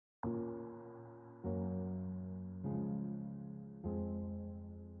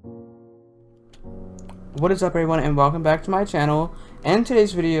What is up, everyone, and welcome back to my channel. In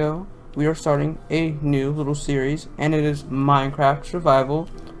today's video, we are starting a new little series, and it is Minecraft Survival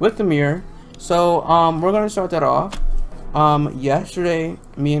with Amir. So, we're gonna start that off. Yesterday,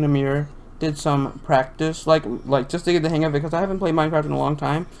 me and Amir did some practice, like just to get the hang of it, because I haven't played Minecraft in a long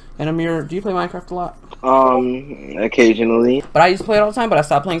time. And Amir, do you play Minecraft a lot? Occasionally. But I used to play it all the time, but I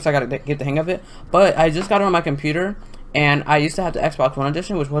stopped playing, so I gotta get the hang of it. But I just got it on my computer. And I used to have the Xbox One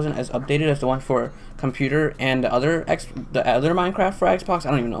edition, which wasn't as updated as the one for computer, and the other Minecraft for Xbox. I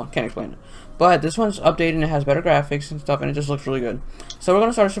don't even know. Can't explain it. But this one's updated and it has better graphics and stuff, and it just looks really good. So we're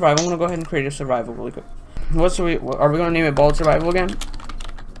gonna start a survival. I'm gonna go ahead and create a survival really quick. Are we gonna name it Bald Survival again?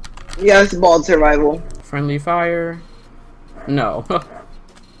 Yes, Bald Survival. Friendly fire. No.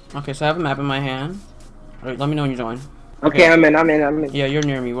 Okay, so I have a map in my hand. Alright, let me know when you join. Okay, I'm in. Yeah, you're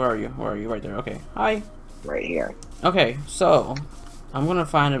near me. Where are you? Right there. Okay. Hi. Right here. Okay, so I'm gonna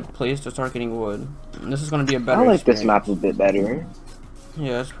find a place to start getting wood. And this is gonna be a better. I like experience. this map a bit better.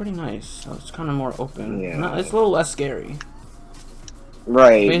 Yeah, it's pretty nice. So it's kind of more open. Yeah. No, it's a little less scary.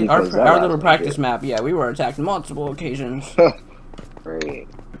 Right. I mean, our little practice map. Yeah, we were attacked multiple occasions. Right.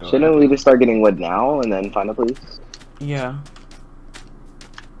 Shouldn't we just start getting wood now and then find a place? Yeah.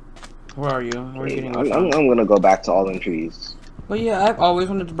 Where are you? Where are you getting wood? I'm gonna go back to all them trees. But yeah, I've always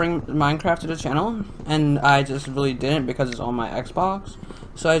wanted to bring Minecraft to the channel, and I just really didn't because it's on my Xbox.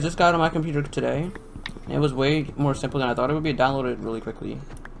 So I just got it on my computer today. It was way more simple than I thought it would be. Downloaded really quickly.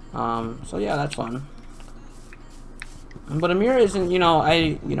 So yeah, that's fun. But Amir isn't,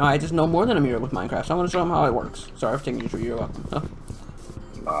 I just know more than Amir with Minecraft. So I'm gonna show him how it works. Sorry for taking you through. You're welcome.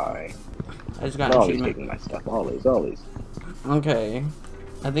 Bye. I just got an always achievement. taking my stuff. Always. Okay.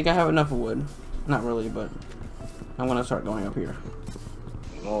 I think I have enough wood. Not really, but I'm gonna start going up here.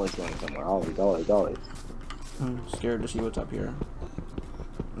 I'm always going somewhere. Always. I'm scared to see what's up here.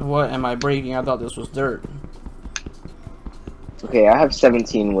 What am I breaking? I thought this was dirt. Okay, I have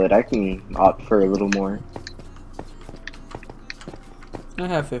 17 wood. I can opt for a little more. I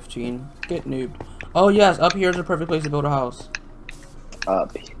have 15. Get noobed. Oh yes, up here is a perfect place to build a house.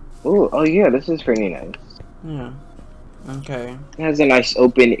 Up. Ooh, oh yeah, this is pretty nice. Yeah. Okay. It has a nice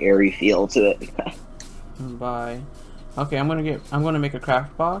open, airy feel to it. Bye. Okay, I'm gonna make a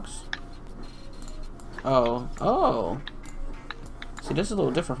craft box. Oh. See, this is a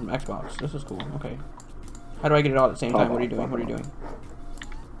little different from Xbox. This is cool. Okay. How do I get it all at the same time? What are you doing?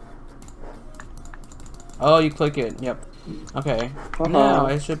 Oh, you click it. Yep. Okay. Now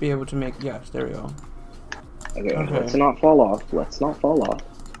I should be able to make. Yes, there we go. Okay. Let's not fall off.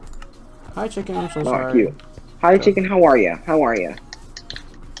 Hi, chicken. I'm so Not sorry. cute. Hi, chicken. How are ya?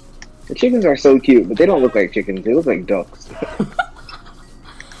 The chickens are so cute, but they don't look like chickens. They look like ducks.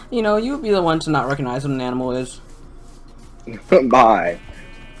 You know, you would be the one to not recognize what an animal is. Bye.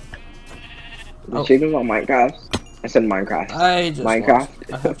 The chickens on Minecraft. I said Minecraft. I just Minecraft. lost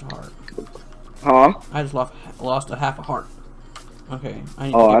a half a heart. Huh? I just lost a half a heart. Okay.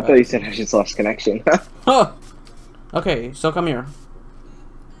 I thought you said I just lost connection. Huh. Okay, so come here.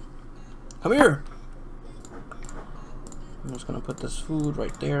 Come here. I'm just gonna put this food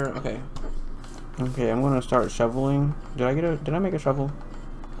right there. Okay. Okay, I'm gonna start shoveling. Did I make a shovel?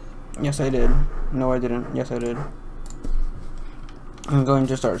 Yes, I did. No, I didn't. Yes, I did. I'm going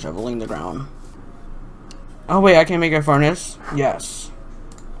to start shoveling the ground. Oh wait, I can make a furnace. Yes.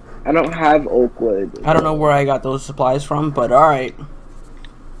 I don't have oak wood. I don't know where I got those supplies from, but all right.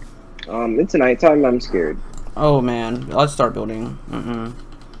 It's nighttime. I'm scared. Oh man, let's start building.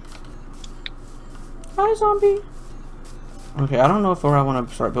 Hi, zombie. Okay, I don't know if I want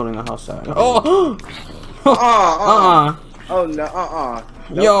to start building a house at. Oh! Oh no,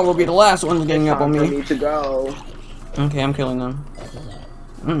 Nope. Y'all will be the last ones getting up on me. I need to go. Okay, I'm killing them.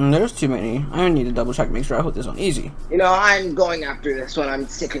 There's too many. I need to double check, make sure I put this on easy. You know, I'm going after this one. I'm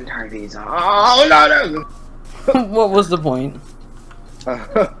sick and tired of these. Oh no! What was the point?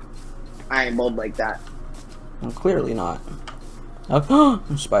 I ain't bold like that. Well, clearly not. Oh,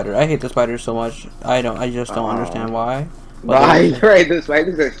 spider. I hate the spiders so much. I just don't understand why. Right, the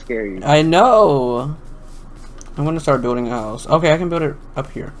spiders are scary. I know. I'm gonna start building a house. Okay, I can build it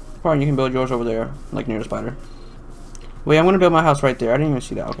up here. Fine, you can build yours over there, like near the spider. Wait, I'm gonna build my house right there. I didn't even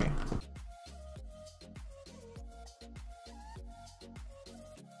see that. Okay.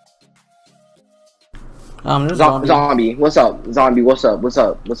 There's a zombie. What's up? Zombie, what's up? Let's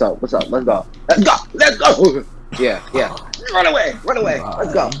go. Let's go! Yeah. Run away!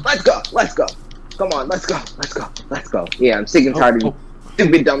 Let's go! Come on, let's go! Yeah, I'm sick and tired of you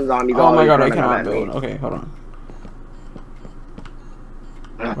stupid dumb zombies. Oh my god, I cannot build. Okay, hold on.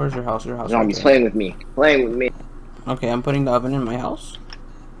 Where's your house? Zombies playing with me. Okay, I'm putting the oven in my house.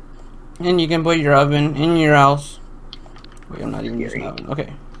 And you can put your oven in your house. Wait, I'm not even using Scary. oven.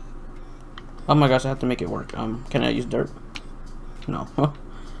 Okay. Oh my gosh, I have to make it work. Can I use dirt? No.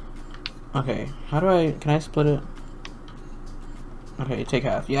 Okay. How do I? Can I split it? Okay, take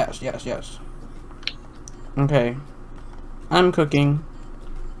half. Yes, yes, yes. Okay. I'm cooking.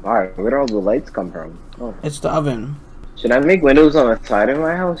 Alright, where do all the lights come from? Oh. It's the oven. Should I make windows on the side of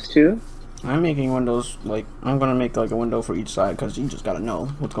my house too? I'm making windows, like, I'm gonna make like a window for each side because you just gotta know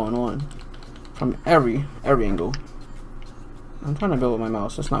what's going on from every angle. I'm trying to build with my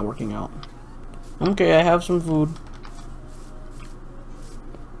mouse. It's not working out. Okay, I have some food.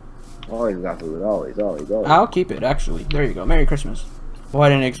 Always got food. Always. I'll keep it, actually. There you go. Merry Christmas. Why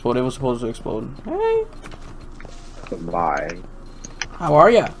didn't it explode? It was supposed to explode. Hey. Bye. How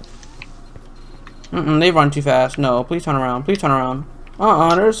are ya? They run too fast. No, please turn around. Please turn around.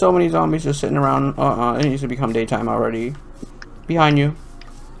 There's so many zombies just sitting around. It needs to become daytime already. Behind you.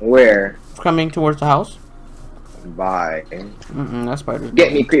 Where? Coming towards the house. Bye. That spider's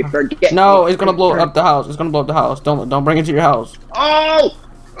Get me, creeper. Get No, me, it's gonna blow creeper. up the house. It's gonna blow up the house. Don't bring it to your house. Oh!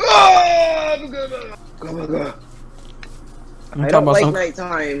 Go. I don't like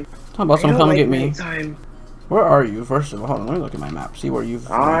nighttime. Talking about some come get me. Nighttime. Where are you? First of all, hold on, let me look at my map. See where you've.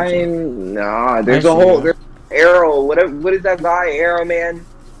 There's a whole there's arrow. What is that guy? Arrow man.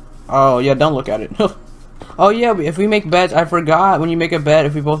 Oh yeah, don't look at it. Oh yeah, if we make beds, I forgot. When you make a bed,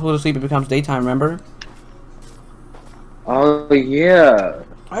 if we both go to sleep, it becomes daytime. Remember? Oh yeah.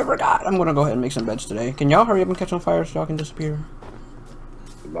 I forgot. I'm gonna go ahead and make some beds today. Can y'all hurry up and catch on fire so y'all can disappear?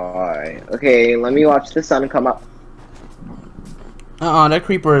 Bye. Okay, let me watch the sun come up. That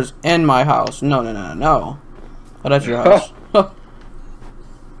creeper is in my house. No. Oh, that's your house.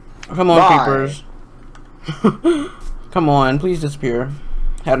 Come on, Bye. creepers. Come on, please disappear.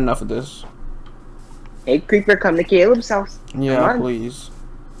 Had enough of this. Hey, creeper, come to Caleb's house. Yeah, please.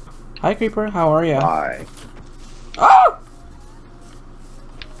 Hi, creeper. How are ya? Bye. Ah!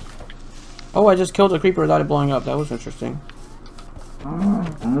 Oh, I just killed a creeper without it blowing up. That was interesting.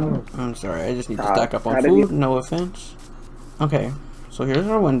 I'm sorry. I just need to stack up on food. No offense. Okay. So here's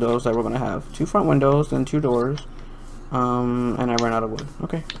our windows that we're gonna have. 2 front windows, then 2 doors. And I ran out of wood.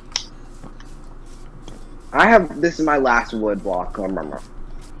 Okay. This is my last wood block. My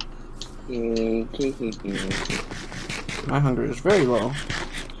hunger is very low.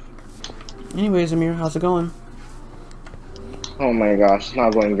 Anyways, Amir, how's it going? Oh my gosh, it's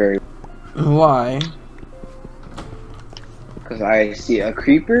not going very Why? because I see a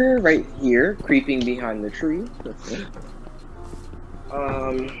creeper right here, creeping behind the tree.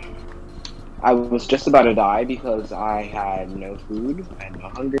 I was just about to die because I had no food, I had no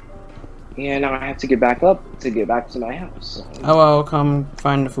hunger, and now I have to get back up to get back to my house. Oh, I'll come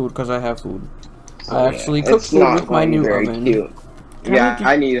find the food because I have food. So, I actually cooked food with my new oven. Cute. Yeah,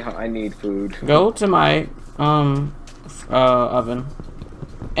 I need food. Go to my oven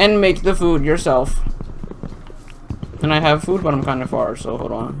and make the food yourself. And I have food, but I'm kind of far, so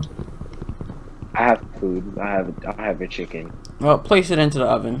hold on. I have food. I have a chicken. Well, place it into the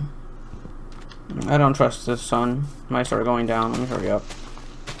oven. I don't trust this sun. Might start going down. Let me hurry up.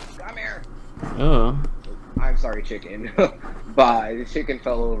 Come here. Ugh. I'm sorry, chicken. Bye. The chicken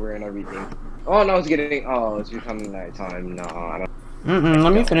fell over and everything. Oh no, it's becoming nighttime. No, I don't.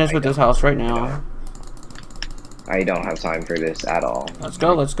 Let me finish with this house right now. I don't have time for this at all. Let's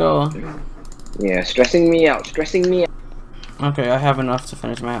go. Yeah, stressing me out. Okay, I have enough to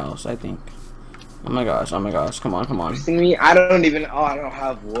finish my house, I think. Oh my gosh, come on. Stressing me? I don't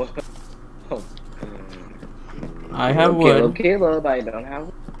have wood. Oh. I have wood. Caleb, I don't have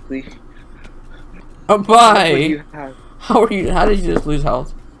wood. Please. Oh, bye! How did you just lose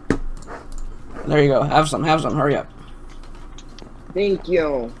health? There you go, have some, hurry up. Thank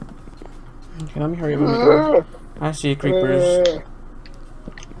you. Okay, let me hurry up. I see creepers.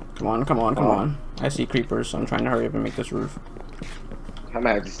 Come on. I see creepers, so I'm trying to hurry up and make this roof. I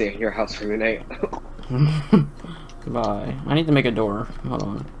might have to stay in your house for the night. Goodbye. I need to make a door. Hold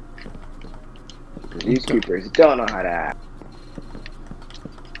on. These creepers don't know how to act.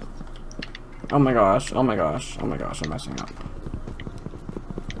 Oh my gosh, I'm messing up.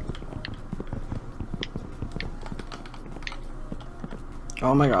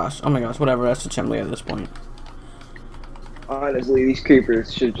 Oh my gosh, whatever, that's the chimney at this point. Honestly, these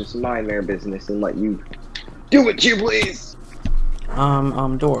creepers should just mind their business and let you do what you please.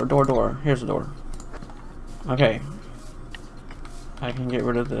 Door. Here's the door. Okay. I can get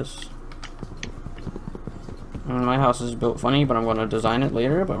rid of this. My house is built funny, but I'm going to design it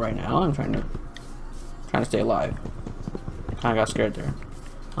later. But right now, I'm trying to stay alive. Kind of got scared there.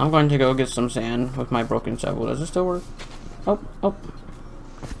 I'm going to go get some sand with my broken shovel. Does it still work? Oh.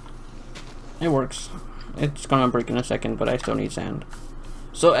 It works. It's gonna break in a second, but I still need sand.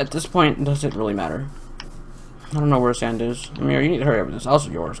 So at this point, does it really matter? I don't know where sand is. Amir, you need to hurry up with this. Also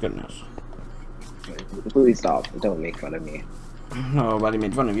yours, goodness. Please stop. Don't make fun of me. Nobody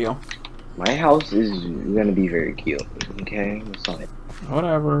made fun of you. My house is gonna be very cute. Okay? It's fine.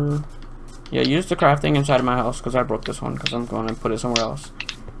 Whatever. Yeah, use the crafting inside of my house because I broke this one because I'm going to put it somewhere else.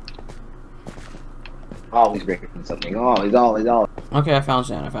 Always breaking something. Always. Okay, I found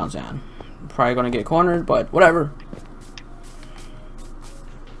sand. Probably going to get cornered, but whatever.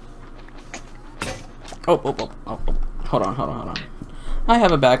 Oh. Hold on. I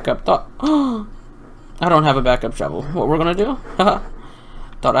have a backup thought. I don't have a backup shovel. What we're going to do?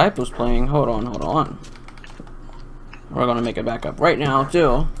 Thought I was playing. Hold on. We're going to make a backup right now,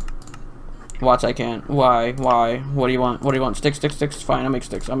 too. Watch, I can't. Why? What do you want? Sticks. Fine, I'll make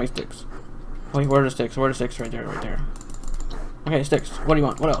sticks. Wait, where are the sticks? Right there. Okay, sticks. What do you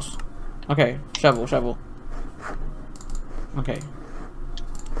want? What else? Okay, shovel. Okay.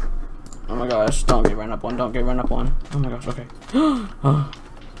 Oh my gosh, don't get run up one. Oh my gosh, okay.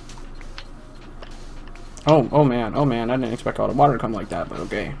 Oh man, I didn't expect all the water to come like that, but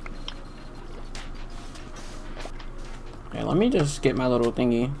okay. Okay, let me just get my little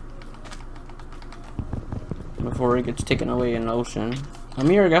thingy before it gets taken away in the ocean.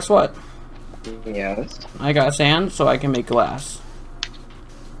 Amir, guess what? Yes. I got sand, so I can make glass.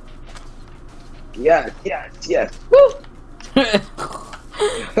 Yes. Woo!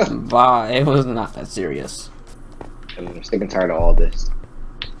 Bye. It was not that serious. I'm sick and tired of all this.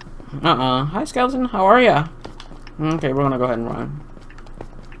 Hi, skeleton. How are ya? Okay, we're gonna go ahead and run.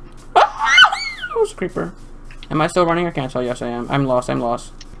 It was a creeper. Am I still running? I can't tell. Yes, I am. I'm lost. I'm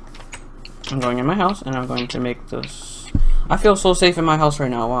going in my house, and I'm going to make this. I feel so safe in my house right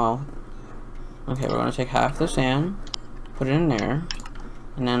now. Wow. Okay, we're gonna take half the sand, put it in there,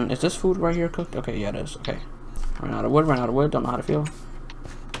 and then is this food right here cooked? Okay, yeah, it is. Okay. Run out of wood. Don't know how to feel.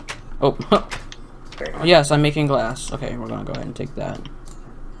 Oh. Oh, yes, I'm making glass. Okay, we're gonna go ahead and take that.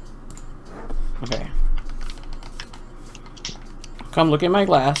 Okay. Come look at my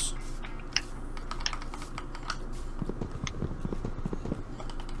glass.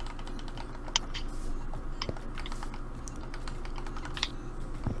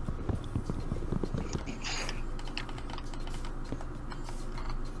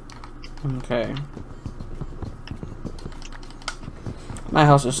 Okay. My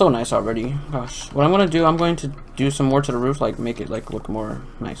house is so nice already. Gosh. What I'm going to do some more to the roof, like make it like look more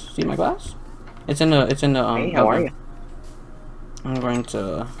nice. See my glass? It's in the Hey, how are you? I'm going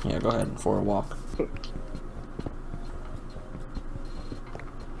to go ahead for a walk.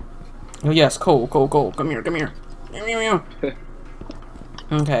 Oh yes, coal. Come here.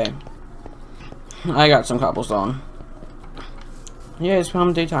 Okay. I got some cobblestone. Yeah, it's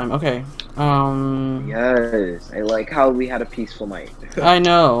from daytime. Okay. Yes, I like how we had a peaceful night. I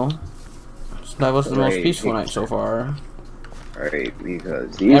know. That was the most peaceful night so far. Right,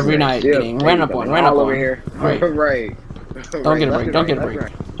 because every night getting ran up on. Over here. Right. Right. Don't get a break.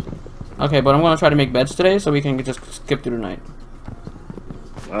 Right. Okay, but I'm gonna try to make beds today so we can just skip through the night.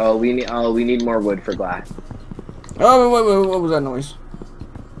 Oh, we need more wood for glass. Oh, wait, what was that noise?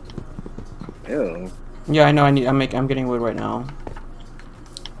 Ew. Yeah, I know. I'm getting wood right now.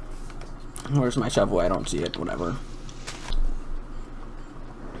 Where's my shovel? I don't see it. Whatever.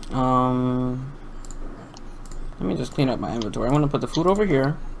 Let me just clean up my inventory. I'm gonna put the food over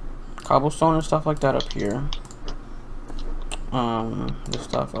here, cobblestone and stuff like that up here. This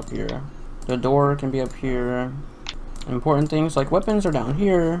stuff up here. The door can be up here. Important things like weapons are down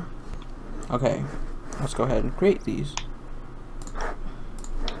here. Okay, let's go ahead and create these.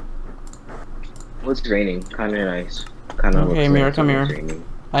 Well, it's raining. Kind of nice. Kind of. Okay, Amir, come here. Raining.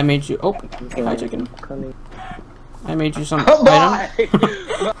 I made you. Oh, hi, chicken. Coming. I made you some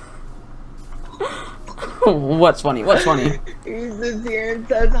Oh, What's funny? He sits here and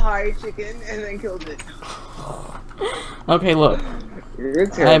says hi, chicken, and then kills it. Okay, look. You're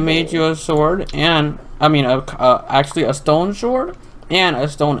terrible. I made you a sword, and actually a stone sword and a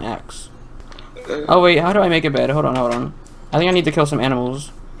stone axe. Oh wait, how do I make a bed? Hold on. I think I need to kill some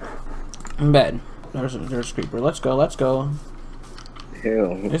animals. Bed. There's a creeper. Let's go.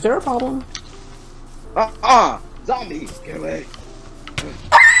 Ew. Is there a problem? Zombie, get away.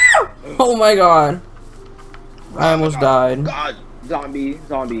 Oh my god. I almost died. God, zombie.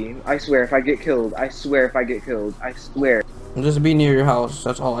 I swear if I get killed. I swear. Just be near your house.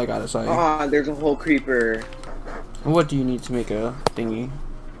 That's all I gotta say. There's a whole creeper. What do you need to make a thingy?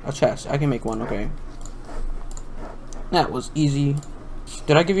 A chest. I can make one, okay. That was easy.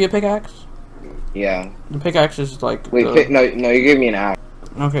 Did I give you a pickaxe? Yeah. The pickaxe is like... Wait, no, you gave me an axe.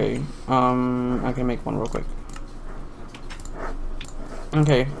 Okay, I can make one real quick.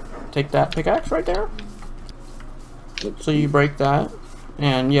 Okay, take that pickaxe right there. So you break that.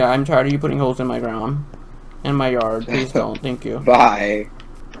 And yeah, I'm tired of you putting holes in my ground. In my yard. Please don't. Thank you. Bye.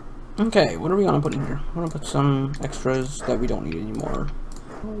 Okay, what are we gonna put in here? I'm gonna put some extras that we don't need anymore.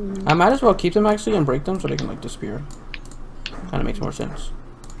 I might as well keep them actually and break them so they can like disappear. Kinda makes more sense.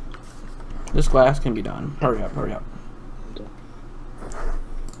 This glass can be done. Hurry up, hurry up.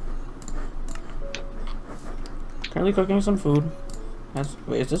 Currently cooking some food.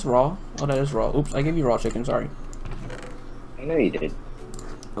 Wait, is this raw? Oh, that is raw. Oops, I gave you raw chicken, sorry. I know you did.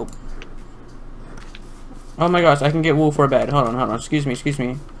 Nope. Oh my gosh, I can get wool for a bed. Hold on. Excuse me.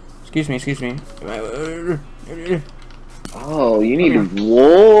 Oh, you need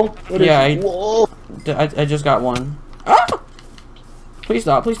wool? What is wool? I just got one. Ah! Please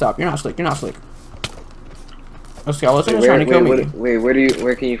stop. You're not slick. A skeleton is trying to kill me.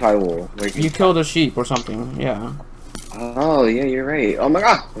 Where can you find wool? You killed a sheep or something, yeah. Oh, yeah, you're right. Oh my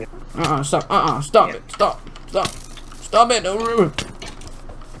god! Stop it. Stop it!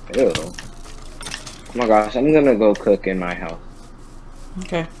 Ew. Oh my gosh, I'm gonna go cook in my house.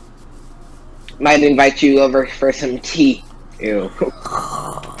 Okay. Might invite you over for some tea. Ew.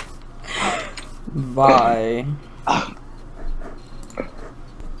 Bye.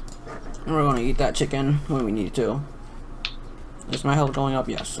 We're gonna eat that chicken when we need to. Is my health going up?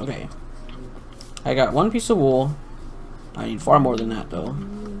 Yes. Okay. I got one piece of wool. I need far more than that though.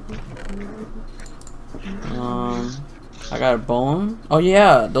 I got a bone. Oh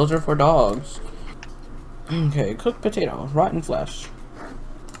yeah, those are for dogs. Okay, cooked potato, rotten flesh.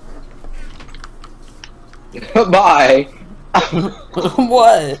 Bye.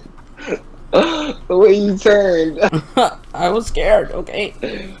 What? The way you turned. I was scared. Okay.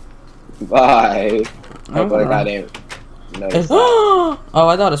 Bye. I got him. No. Oh,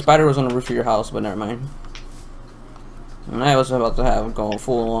 I thought a spider was on the roof of your house, but never mind. And I was about to go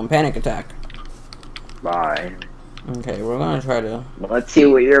full on panic attack. Bye. Okay, we're gonna try to. Let's see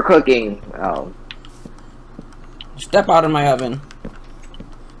what you're cooking. Oh. Step out of my oven.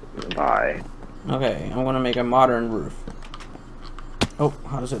 Bye. Okay, I'm gonna make a modern roof. Oh,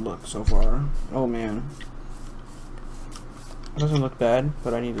 how does it look so far? Oh man. It doesn't look bad,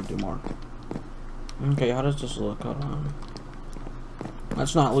 but I need to do more. Okay, how does this look? Hold on.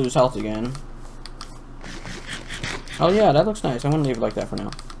 Let's not lose health again. Oh yeah, that looks nice. I'm gonna leave it like that for now.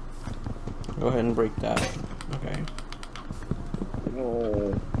 Go ahead and break that. Okay.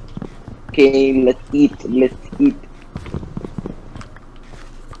 Oh. Okay, let's eat.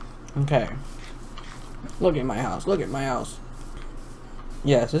 Okay. Look at my house.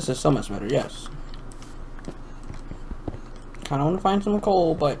 Yes, this is so much better, yes. Kinda wanna find some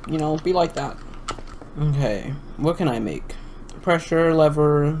coal, but, you know, be like that. Okay, what can I make? Pressure,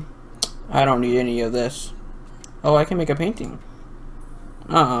 lever. I don't need any of this. Oh, I can make a painting.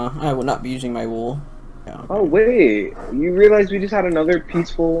 I will not be using my wool. Yeah, okay. Oh wait, you realize we just had another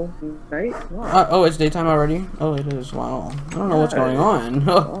peaceful night? Oh, it's daytime already? Oh, it is. Wow. I don't know what's going on.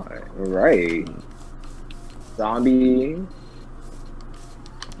 Right. Zombie.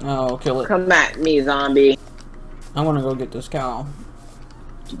 Oh, kill it. Come at me, zombie. I want to go get this cow.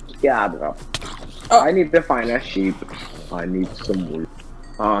 Yeah, bro. Oh. I need to find a sheep. I need some wood.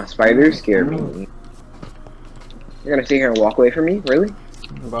 Spiders scare me. You're gonna sit here and walk away from me? Really?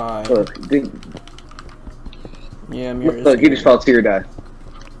 Bye. Look, yeah, Amir is look, scary. you just fell to your death.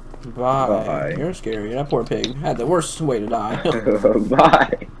 Bye. You're scary. That poor pig had the worst way to die.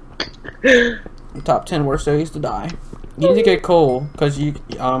 Bye. Top 10 worst ways to die. You need to get coal, because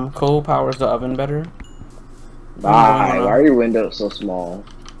coal powers the oven better. Bye. Why are your windows so small?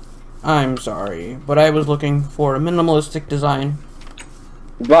 I'm sorry, but I was looking for a minimalistic design.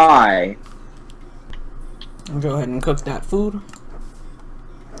 Bye. Go ahead and cook that food.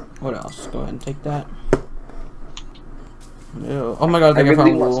 What else? Go ahead and take that. Ew. Oh my god, I think I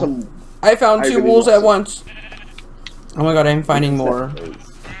found wool. I found two wools at once. Oh my god, I'm finding more.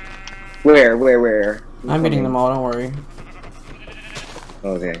 Where? I'm getting them all, don't worry.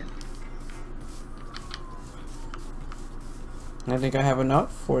 Okay. I think I have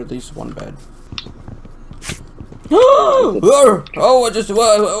enough for at least one bed. Oh,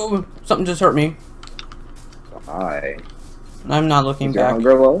 something just hurt me. Bye. I'm not looking back. Is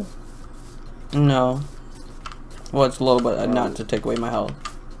your hunger low? No. Well, it's low, but not to take away my health.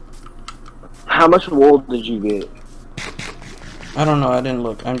 How much wool did you get? I don't know. I didn't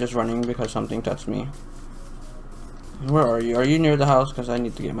look. I'm just running because something touched me. Where are you? Are you near the house? Because I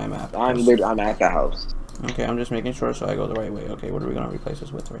need to get my map. I'm at the house. Okay, I'm just making sure so I go the right way. Okay, what are we gonna replace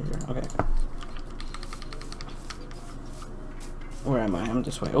this with right here? Okay. Where am I? I'm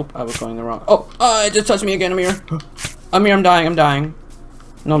this way. Oh, I was going the wrong. Oh, it just touched me again, Amir. Amir, I'm dying. I'm dying.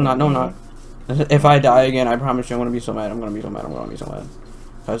 No, I'm not. No, I'm not. If I die again, I promise you, I'm gonna be so mad. I'm gonna be so mad. I'm gonna be so mad.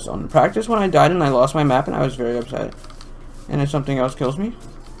 Because on practice, when I died and I lost my map, and I was very upset. And if something else kills me,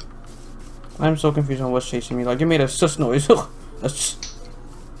 I'm so confused on what's chasing me. Like, it made a sus noise. That's.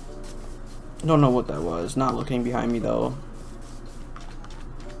 Don't know what that was. Not looking behind me though.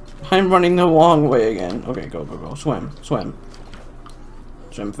 I'm running the wrong way again. Okay, go, go, go. Swim, swim.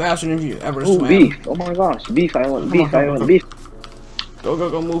 Swim faster than you ever swam. Beef. Oh my gosh. Beef. I want beef. I want beef. Go, go,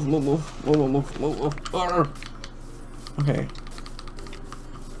 go. Move, move, move. Move, move, move, move. Arr. Okay.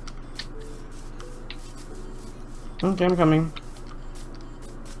 Okay, I'm coming.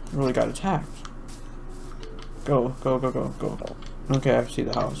 Really got attacked. Go, go, go, go, go. Okay, I see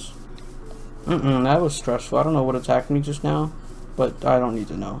the house. That was stressful. I don't know what attacked me just now, but I don't need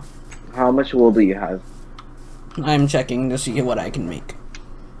to know. How much wool do you have? I'm checking to see what I can make.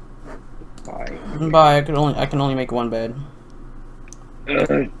 Bye. Bye. I can only make one bed.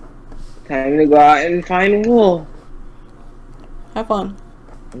 Time to go out and find wool. Have fun.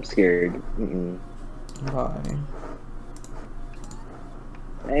 I'm scared. Bye.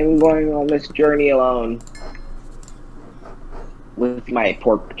 I'm going on this journey alone with my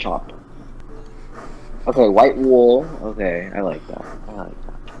pork chop. Okay, white wool. Okay, I like that. I like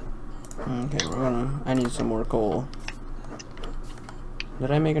that. Okay, we're gonna. I need some more coal.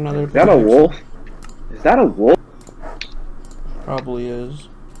 Did I make another? Is that a wolf? Is that a wolf? Probably is.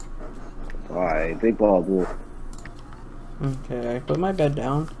 Why? Big bald wolf. Okay, I put my bed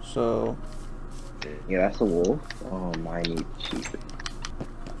down, so. Yeah, that's a wolf. Oh, I need sheep.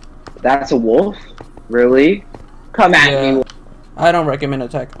 That's a wolf? Really? Come at me. Wolf. I don't recommend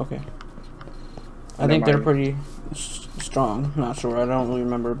attack. Okay. I think they're mind. pretty strong. Not sure. I don't really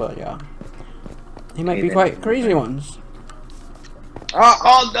remember, but yeah. They might be quite crazy ones.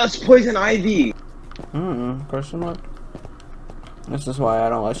 Oh, that's poison ivy. Question mark. This is why I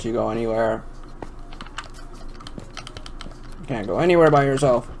don't let you go anywhere. You can't go anywhere by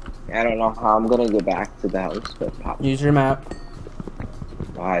yourself. I don't know how I'm gonna get back to the house, but pop. Use your map.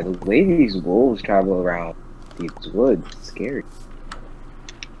 Why, the way these wolves travel around these woods, it's scary.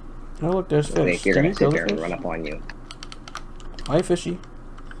 Oh look, there's I think fish. you're Did gonna you sit kill there the and fish? run up on you. Why fishy?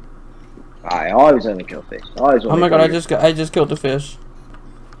 I always want to kill fish. Always Oh my god, I just killed the fish.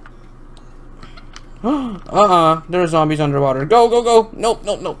 There's zombies underwater. Go, go, go! Nope,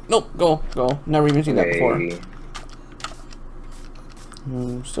 nope, nope, nope. Go, go. Never even seen that before.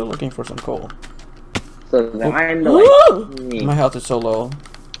 Still looking for some coal. So then I'm like, my health is so low.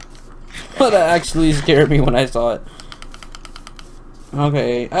 That actually scared me when I saw it.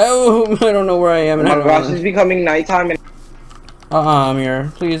 Okay. Oh, I don't know where I am. Oh my gosh, it's becoming nighttime. And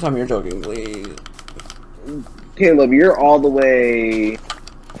Amir. Please, Amir, joking, please. Caleb, you're all the way.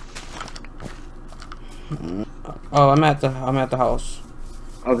 Oh, I'm at the house.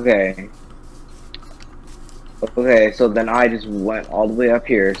 Okay. Okay, so then I just went all the way up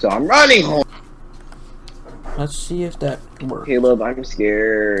here, so I'm running home. Let's see if that works. Caleb, I'm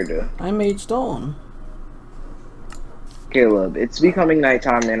scared. I made stone. Caleb, it's becoming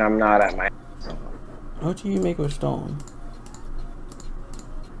nighttime and I'm not at my house. What do you make with stone?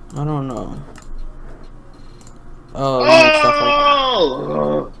 I don't know. Oh, you make stuff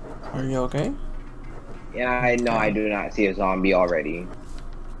like that. Are you okay? Yeah, I know I do not see a zombie already.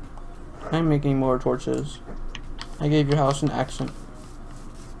 I'm making more torches. I gave your house an accent.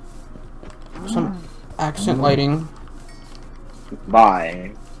 Some accent lighting.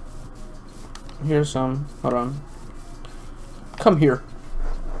 Bye. Here's some. Hold on. Come here.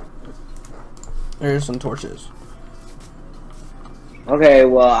 There's some torches. Okay,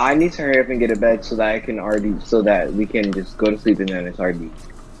 well, I need to hurry up and get a bed so that I can so that we can just go to sleep and then it's already.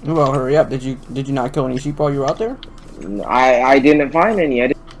 Well, hurry up. Did you not kill any sheep while you were out there? I didn't find any. I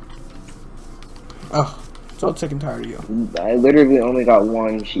didn't. Oh, so sick and tired of you. I literally only got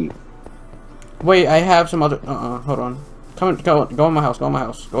one sheep. Wait, I have some other. Hold on. Go in my house. Go in my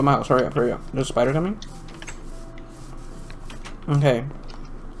house. Go in my house. Hurry up. Hurry up. There's a spider coming. Okay.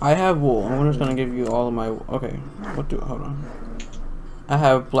 I have wool. I'm just gonna give you all of my. Okay. Hold on. I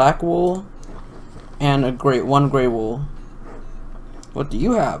have black wool and one gray wool. What do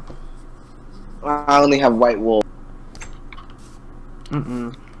you have? I only have white wool.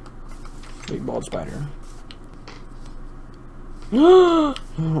 Big bald spider. Oh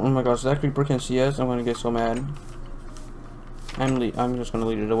my gosh, that creeper can see us. I'm gonna get so mad. I'm just gonna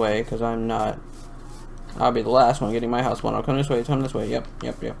lead it away because I'm not. I'll be the last one getting my house blown up. Come this way. Come this way. Yep.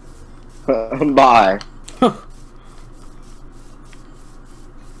 Bye.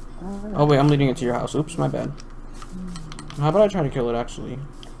 Oh wait, I'm leading it to your house. Oops, my bad. How about I try to kill it, actually?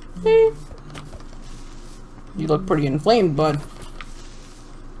 You look pretty inflamed, bud.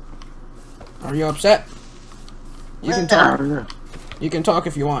 Are you upset? You can talk. You can talk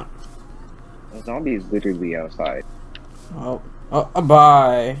if you want. The zombie is literally outside. Oh,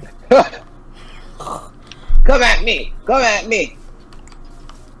 bye. Come at me! Come at me!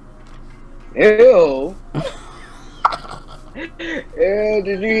 Ew! Ew,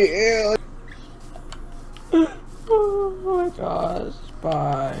 did you ew? Oh my gosh,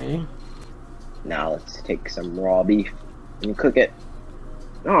 bye. Now let's take some raw beef and cook it.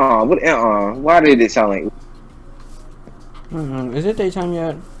 Oh, what? Why did it sound like? Is it daytime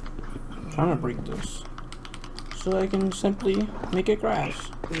yet? I'm trying to break this so I can simply make it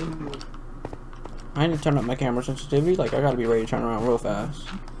grass. I need to turn up my camera sensitivity. Like, I gotta be ready to turn around real fast.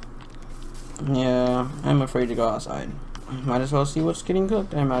 Yeah, I'm afraid to go outside. Might as well see what's getting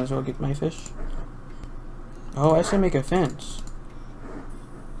cooked. I might as well get my fish. Oh, I said make a fence.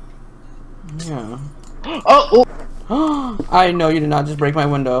 Yeah. Oh! I know you did not just break my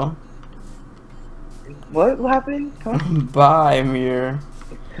window. What happened? Huh? Bye, Amir.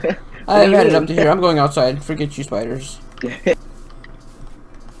 I've had it up to here. I'm going outside. Forget you, spiders. Go ahead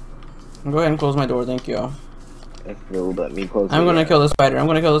and close my door. Thank you. If you'll let me close. I'm gonna kill the spider. I'm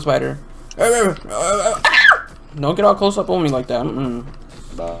gonna kill the spider. Don't get all close up on me like that.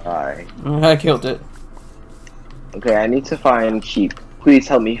 Bye. I killed it. Okay, I need to find sheep. Please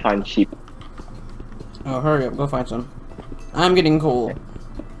help me find sheep. Oh, hurry up. Go find some. I'm getting cool.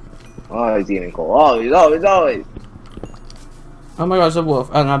 Oh, he's getting cold. Always. Oh my god, it's a wolf.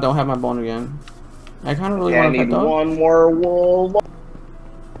 And I don't have my bone again. I kind of really want to pet dog. One more wolf.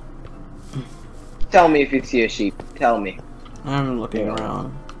 Tell me if you see a sheep. Tell me. I'm looking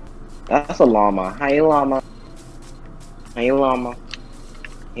around. That's a llama. Hi, llama. Hi, llama.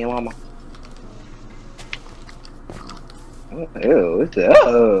 Hey, llama. Ew, it's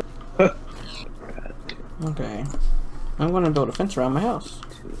Okay. I'm gonna build a fence around my house.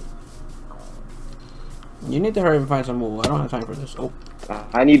 You need to hurry and find some wool. I don't have time for this. Oh.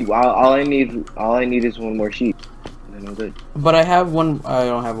 all I need is one more sheep. Then I'm good. But I have one. I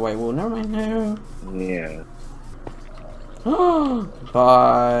don't have white wool. Never mind. No. Yeah.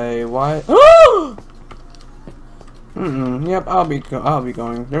 Bye. Why? Yep. I'll be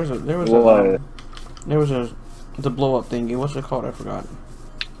going. There was a the blow up thingy. What's it called? I forgot.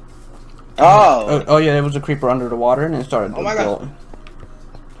 Oh yeah, there was a creeper under the water and it started. Oh my god!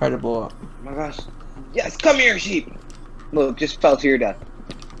 Tried to blow up. Oh my gosh! Yes, come here, sheep. Look, just fell to your death.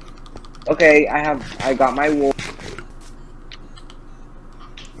 Okay, I got my wool.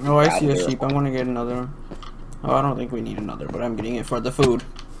 Oh, I see a sheep. I'm gonna get another. Oh, I don't think we need another, but I'm getting it for the food.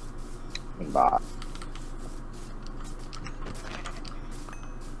 Bye.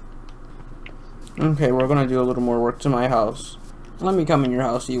 Okay, we're gonna do a little more work to my house. Let me come in your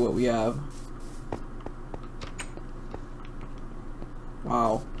house, see what we have.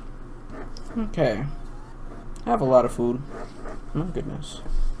 Wow. Okay. I have a lot of food. My goodness.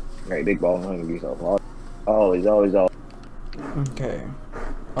 Right, big ball, hungry yourself. Always. Okay.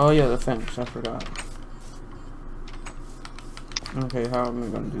 Oh yeah, the fence. I forgot. Okay, how am I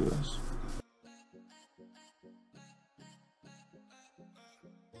gonna do this?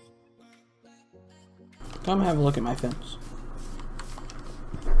 Come have a look at my fence.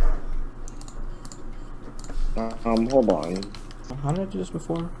 Hold on. How did I do this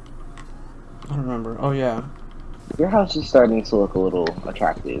before? I don't remember. Oh yeah. Your house is starting to look a little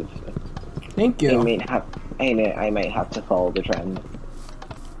attractive. Thank you. I might have to follow the trend.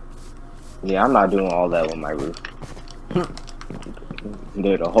 Yeah, I'm not doing all that with my roof.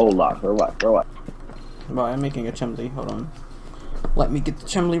 Did a whole lot. For what? Well, I'm making a chimney. Hold on. Let me get the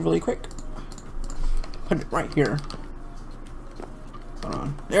chimney really quick. Put it right here. Hold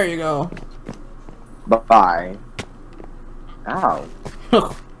on. There you go. Bye. Ow.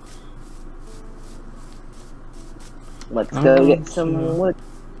 Let's go get some wood.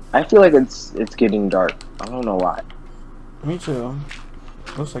 I feel like it's getting dark. I don't know why. Me too.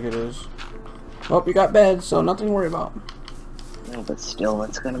 Looks like it is. Well, you got beds, so nothing to worry about. No, but still,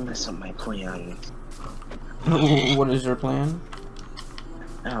 it's gonna mess up my plans. What is your plan?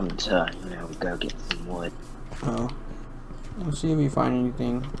 To, go get some wood. Oh. Let's see if we find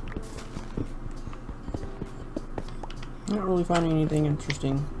anything. Not really finding anything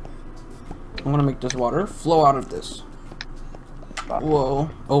interesting. I'm gonna make this water flow out of this. Whoa.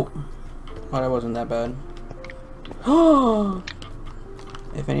 Oh, that wasn't that bad.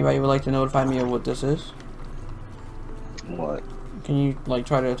 If anybody would like to notify me of what this is. What? Can you, like,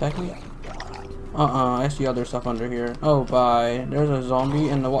 try to attack me? I see other stuff under here. Oh, bye. There's a zombie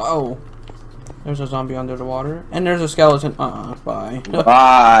in the wall. Oh. There's a zombie under the water. And there's a skeleton. Bye.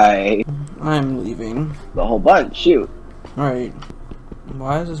 Bye. I'm leaving. The whole bunch, shoot. Alright.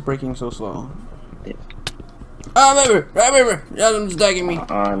 Why is this breaking so slow? Oh, remember! Jasmine's attacking me.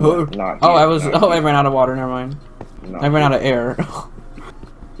 I ran out of water, never mind. I ran out of air.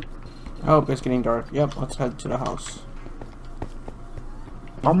 Oh, it's getting dark. Yep, let's head to the house.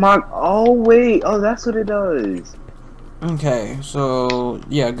 Oh wait, oh that's what it does. Okay, so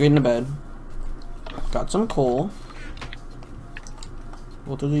yeah, get into bed. Got some coal.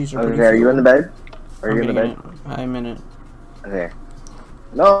 Both of these are pretty are you in the bed? Are you in the bed? I'm in it. Okay.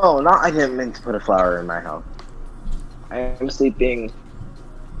 No, I didn't mean to put a flower in my house. I am sleeping.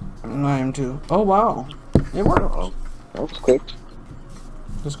 I am too. Oh wow, it worked. Uh-oh. That was quick.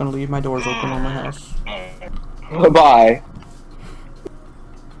 Just gonna leave my doors open on my house. Bye.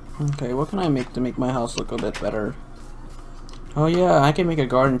 Okay, what can I make to make my house look a bit better? Oh yeah, I can make a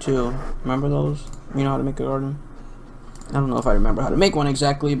garden too. Remember those? You know how to make a garden? I don't know if I remember how to make one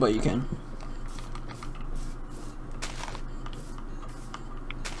exactly, but you can.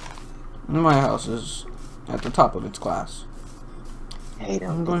 My house is at the top of its class.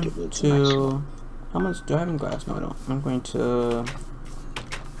 I'm going to... How much do I have in glass? No, I don't. I'm going to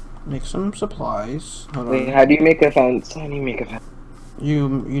make some supplies. Hold on. Wait, how do you make a fence? How do you make a fence? You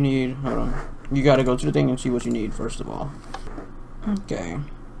need... Hold on. You gotta go to the thing and see what you need first of all. Okay.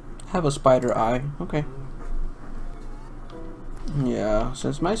 Have a spider eye. Okay. Yeah,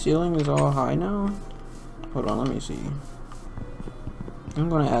 since my ceiling is all high now... Hold on, let me see. I'm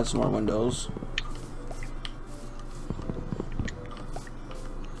gonna add some more windows.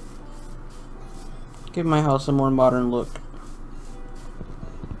 Give my house a more modern look.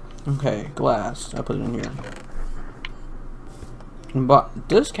 Okay, glass. I put it in here. But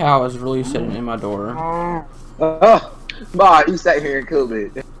this cow is really sitting in my door. Oh, bah, you sat here and killed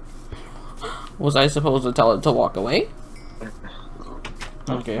it. Was I supposed to tell it to walk away?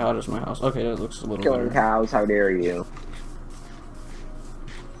 Okay, how does my house? Okay, that looks a little Killing better. cows, how dare you?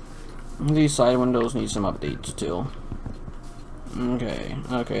 These side windows need some updates too.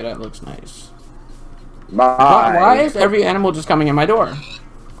 Okay, that looks nice. Bye. Why is every animal just coming in my door?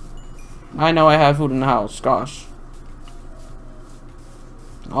 I know I have food in the house, gosh.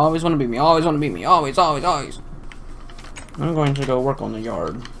 Always want to beat me, always want to beat me, always. I'm going to go work on the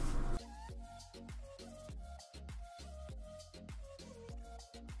yard.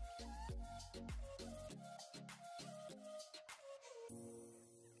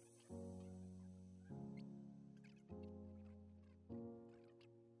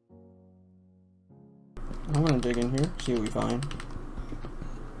 I'm gonna dig in here, see what we find.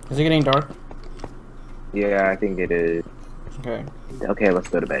 Is it getting dark? Yeah, I think it is. Okay. Okay, let's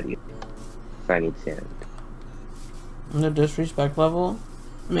go to bed. I need sand. And the disrespect level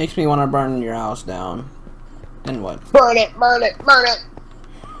makes me want to burn your house down. Then what? Burn it! Burn it! Burn it!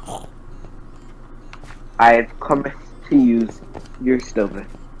 I have come to use your stove.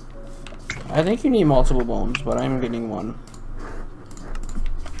 I think you need multiple bones, but I'm getting one.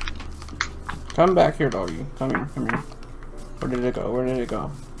 Come back here, doggy. Come here. Where did it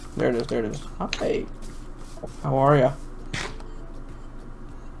go? There it is. Hey. How are ya?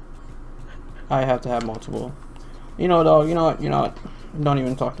 I have to have multiple. You know, dog, you know what? Don't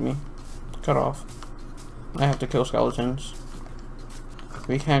even talk to me. Cut off. I have to kill skeletons.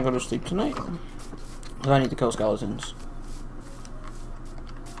 We can't go to sleep tonight. Because I need to kill skeletons.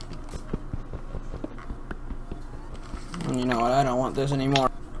 And you know what? I don't want this anymore.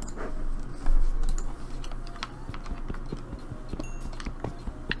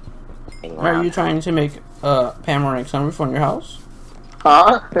 Are you trying to make a panoramic sunroof on your house?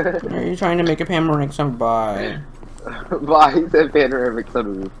 Huh? Are you trying to make a panoramic sunroof? Bye. Bye, he said panoramic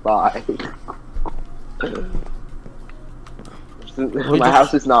sunroof. Bye. My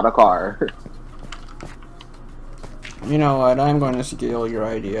house is not a car. You know what? I'm going to steal your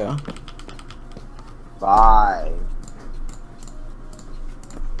idea. Bye.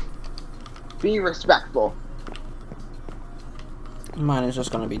 Be respectful. Mine is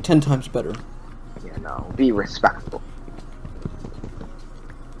just going to be 10 times better. Yeah, no. Be respectful.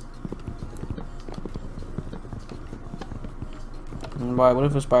 And why? What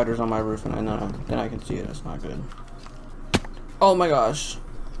if a spider's on my roof and then I can see it? That's not good. Oh my gosh.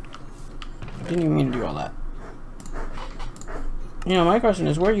 Didn't even mean to do all that. You know, my question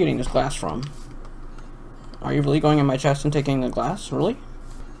is, where are you getting this glass from? Are you really going in my chest and taking the glass? Really?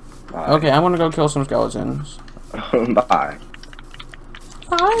 Bye. Okay, I want to go kill some skeletons. Bye.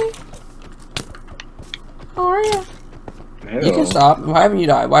 Hi. How are you? Hello. You can stop. Why haven't you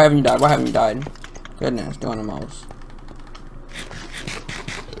died? Why haven't you died? Goodness, doing the most.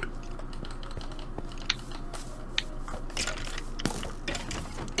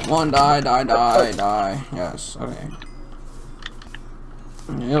 on, die, die, die, die. Yes, okay.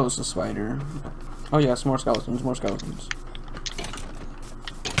 It was a spider. Oh yes, more skeletons, more skeletons.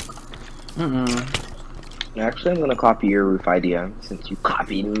 Actually, I'm gonna copy your roof idea since you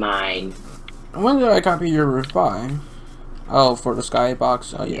copied mine. When did I copy your roof by? Oh, for the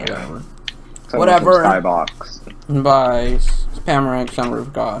skybox? Oh yeah, whatever. Whatever. Skybox. By Spamrank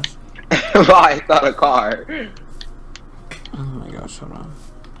Sunroof, gosh. Why? It's not a car. Oh my gosh, hold on.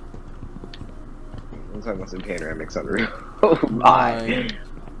 It's almost a panoramic sunroof. Oh my.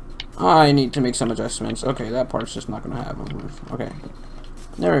 I need to make some adjustments. Okay, that part's just not gonna have a roof. Okay.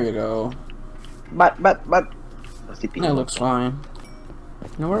 There you go. But. That looks fine.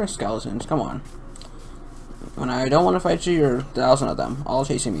 Now where are skeletons? Come on. When I don't want to fight you, you're 1,000 of them, all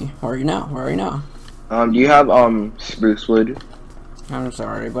chasing me. Where are you now? Where are you now? Do you have spruce wood? I'm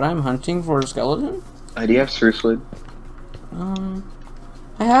sorry, but I'm hunting for a skeleton. Do you have spruce wood? I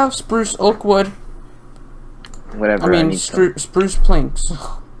have spruce oak wood. Whatever. I mean, spruce planks.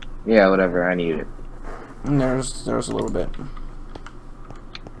 Yeah, whatever. I need it. And there's a little bit.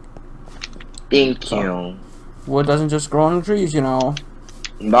 Thank you. Wood doesn't just grow on the trees, you know.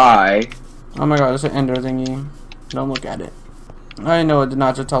 Bye. Oh my god, it's an ender thingy. Don't look at it. I know it did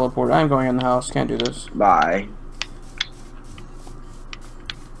not just teleport. I'm going in the house. Can't do this. Bye.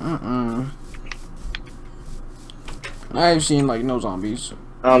 I've seen like no zombies.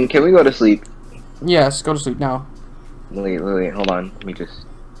 Can we go to sleep? Yes, go to sleep now. Wait, hold on. Let me just.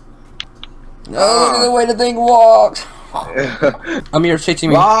 No, look at the way the thing walks. Amir's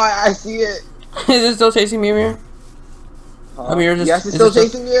chasing me. Bye, I see it. Is it still chasing me, Amir? Amir, yes, it's still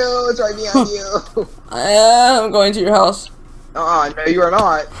chasing you. It's right behind you. I'm going to your house. No, you are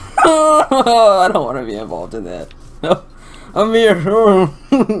not. I don't want to be involved in that. No. Amir.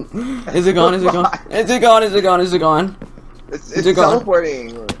 Is it gone? Is it gone? Is it gone? Is it gone? Is it gone? It's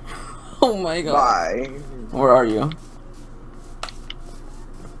teleporting. Oh my god. Bye. Where are you?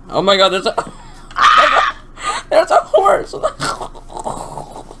 Oh my god, there's a there's a horse.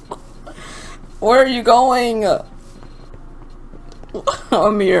 Where are you going?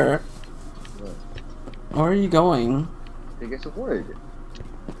 Amir. Where are you going? I guess a word.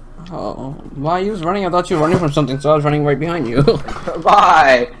 Oh, why you was running? I thought you were running from something, so I was running right behind you.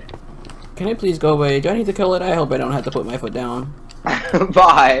 Bye. Can I please go away? Do I need to kill it? I hope I don't have to put my foot down.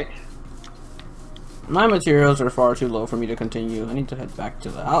 Bye. My materials are far too low for me to continue. I need to head back to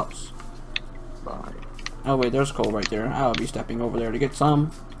the house. Bye. Oh wait, there's coal right there. I'll be stepping over there to get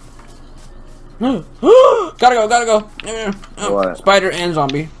some. Gotta go. What? Spider and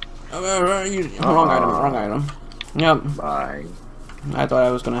zombie. Wrong item. Yep. Bye. I thought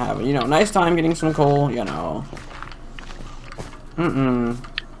I was gonna have it. You know, nice time getting some coal, you know.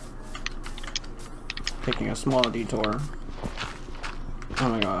 Taking a small detour. Oh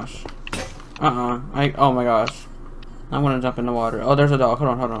my gosh. Oh my gosh. I'm gonna jump in the water. Oh, there's a dog.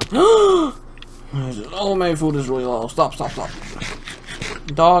 Hold on. Oh, my food is really low. Stop.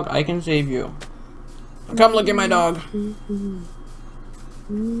 Dog, I can save you. Come look at my dog.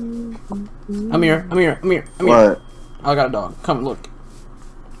 Amir. What? I got a dog. Come look.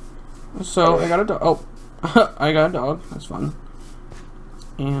 So, I got a dog. Oh, I got a dog. That's fun.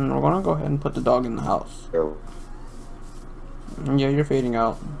 And we're gonna go ahead and put the dog in the house. Yeah, you're fading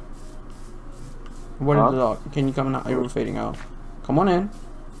out. Where is the dog? Can you come in? You're fading out. Come on in.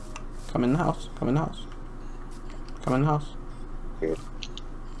 Come in the house. Come in the house.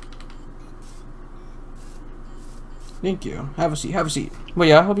 Thank you. Have a seat. But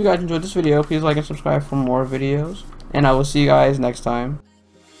yeah, I hope you guys enjoyed this video. Please like and subscribe for more videos. And I will see you guys next time.